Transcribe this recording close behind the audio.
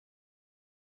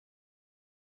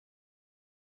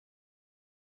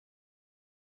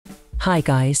Hi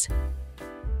guys.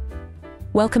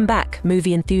 Welcome back,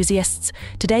 movie enthusiasts.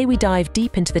 Today we dive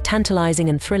deep into the tantalizing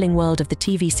and thrilling world of the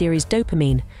TV series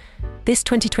Dopamine. This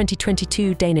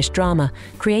 2022 Danish drama,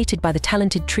 created by the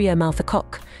talented trio Maltha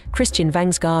Koch, Christian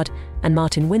Vangsgaard, and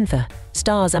Martin Winther,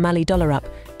 stars Amalie Dollerup,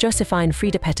 Josephine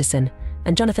Frieda Pettersen,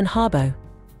 and Jonathan Harbo.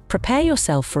 Prepare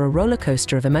yourself for a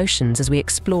rollercoaster of emotions as we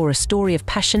explore a story of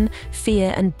passion,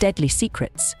 fear, and deadly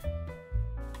secrets.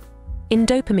 In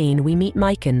Dopamine, we meet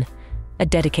Maiken, a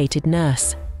dedicated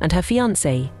nurse, and her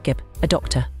fiancé, Jacob, a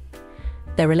doctor.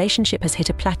 Their relationship has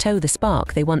hit a plateau. The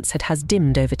spark they once had has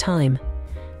dimmed over time.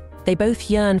 They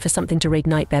both yearn for something to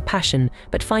reignite their passion,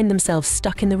 but find themselves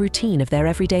stuck in the routine of their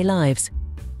everyday lives.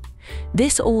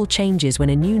 This all changes when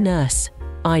a new nurse,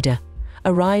 Ida,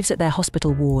 arrives at their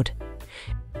hospital ward.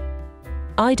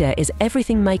 Ida is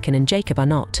everything Maiken and Jacob are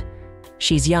not.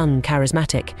 She's young,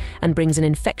 charismatic, and brings an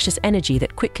infectious energy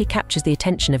that quickly captures the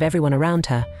attention of everyone around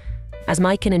her. As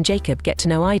Maiken and Jacob get to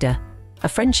know Ida, a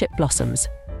friendship blossoms.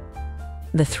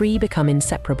 The three become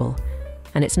inseparable,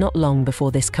 and it's not long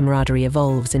before this camaraderie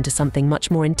evolves into something much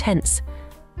more intense.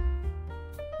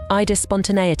 Ida's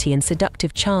spontaneity and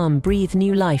seductive charm breathe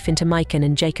new life into Maiken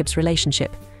and Jacob's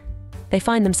relationship. They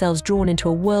find themselves drawn into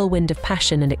a whirlwind of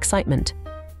passion and excitement.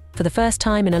 For the first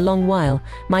time in a long while,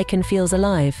 Maiken feels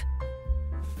alive.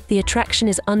 The attraction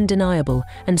is undeniable,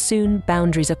 and soon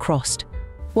boundaries are crossed.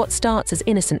 What starts as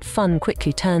innocent fun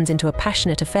quickly turns into a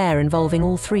passionate affair involving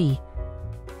all three.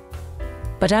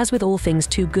 But as with all things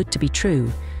too good to be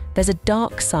true, there's a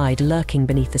dark side lurking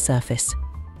beneath the surface.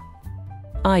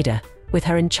 Ida, with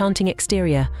her enchanting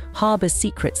exterior, harbors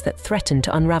secrets that threaten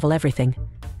to unravel everything.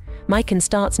 Maiken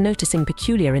starts noticing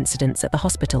peculiar incidents at the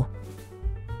hospital.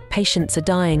 Patients are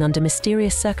dying under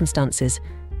mysterious circumstances,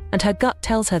 and her gut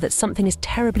tells her that something is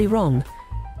terribly wrong.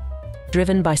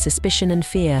 Driven by suspicion and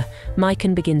fear,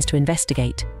 Maiken begins to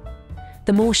investigate.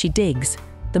 The more she digs,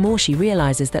 the more she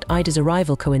realizes that Ida's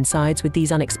arrival coincides with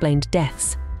these unexplained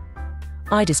deaths.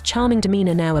 Ida's charming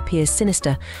demeanor now appears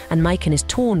sinister, and Maiken is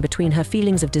torn between her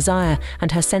feelings of desire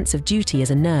and her sense of duty as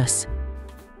a nurse.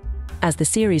 As the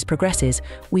series progresses,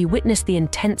 we witness the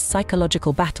intense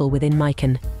psychological battle within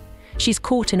Maiken. She's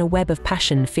caught in a web of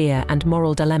passion, fear, and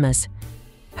moral dilemmas.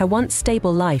 Her once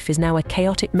stable life is now a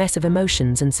chaotic mess of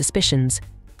emotions and suspicions.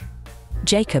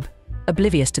 Jacob,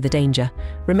 oblivious to the danger,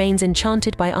 remains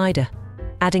enchanted by Ida,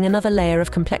 adding another layer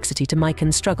of complexity to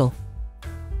Maiken's struggle.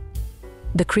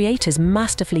 The creators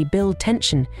masterfully build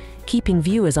tension, keeping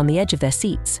viewers on the edge of their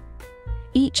seats.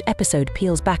 Each episode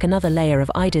peels back another layer of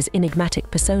Ida's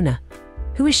enigmatic persona.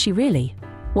 Who is she really?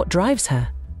 What drives her?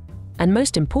 And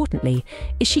most importantly,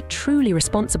 is she truly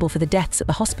responsible for the deaths at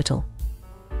the hospital?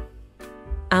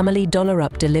 Amalie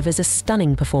Dollerup delivers a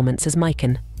stunning performance as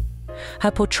Maiken.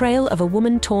 Her portrayal of a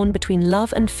woman torn between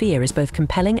love and fear is both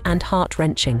compelling and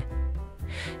heart-wrenching.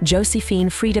 Josephine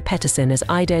Frieda Pettersen as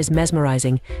Ida is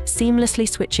mesmerizing, seamlessly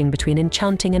switching between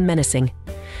enchanting and menacing.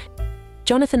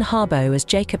 Jonathan Harbo as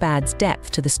Jacob adds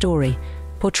depth to the story,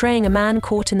 portraying a man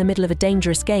caught in the middle of a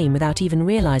dangerous game without even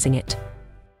realizing it.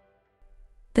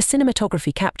 The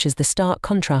cinematography captures the stark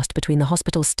contrast between the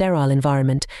hospital's sterile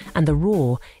environment and the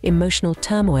raw, emotional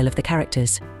turmoil of the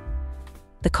characters.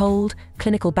 The cold,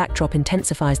 clinical backdrop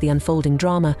intensifies the unfolding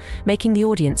drama, making the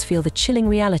audience feel the chilling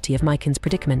reality of Maiken's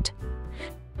predicament.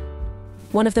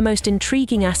 One of the most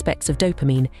intriguing aspects of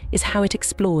Dopamine is how it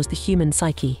explores the human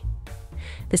psyche.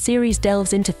 The series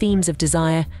delves into themes of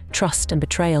desire, trust, and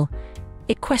betrayal.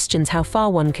 It questions how far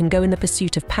one can go in the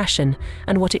pursuit of passion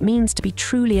and what it means to be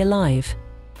truly alive.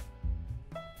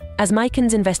 As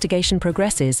Maiken's investigation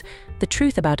progresses, the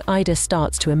truth about Ida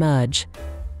starts to emerge.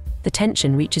 The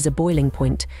tension reaches a boiling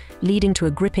point, leading to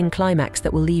a gripping climax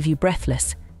that will leave you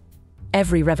breathless.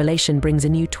 Every revelation brings a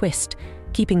new twist,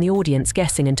 keeping the audience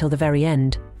guessing until the very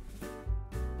end.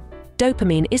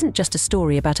 Dopamine isn't just a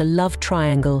story about a love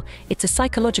triangle, it's a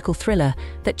psychological thriller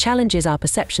that challenges our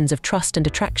perceptions of trust and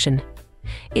attraction.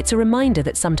 It's a reminder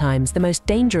that sometimes the most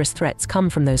dangerous threats come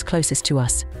from those closest to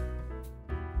us.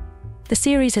 The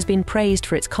series has been praised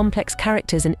for its complex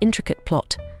characters and intricate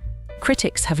plot.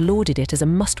 Critics have lauded it as a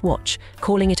must-watch,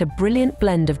 calling it a brilliant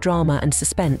blend of drama and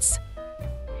suspense.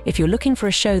 If you're looking for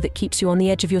a show that keeps you on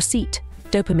the edge of your seat,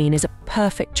 Dopamine is a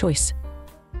perfect choice.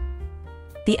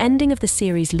 The ending of the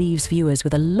series leaves viewers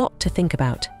with a lot to think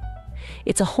about.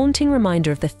 It's a haunting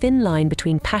reminder of the thin line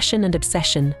between passion and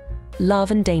obsession,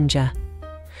 love and danger.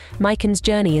 Maiken's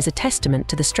journey is a testament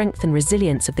to the strength and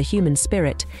resilience of the human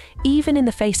spirit, even in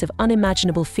the face of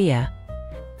unimaginable fear.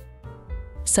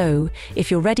 So, if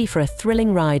you're ready for a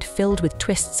thrilling ride filled with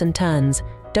twists and turns,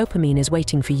 Dopamine is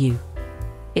waiting for you.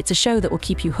 It's a show that will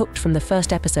keep you hooked from the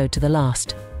first episode to the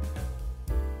last.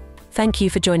 Thank you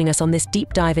for joining us on this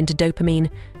deep dive into dopamine.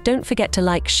 Don't forget to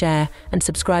like, share, and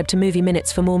subscribe to Movie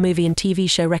Minutes for more movie and TV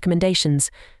show recommendations.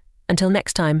 Until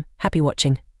next time, happy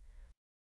watching.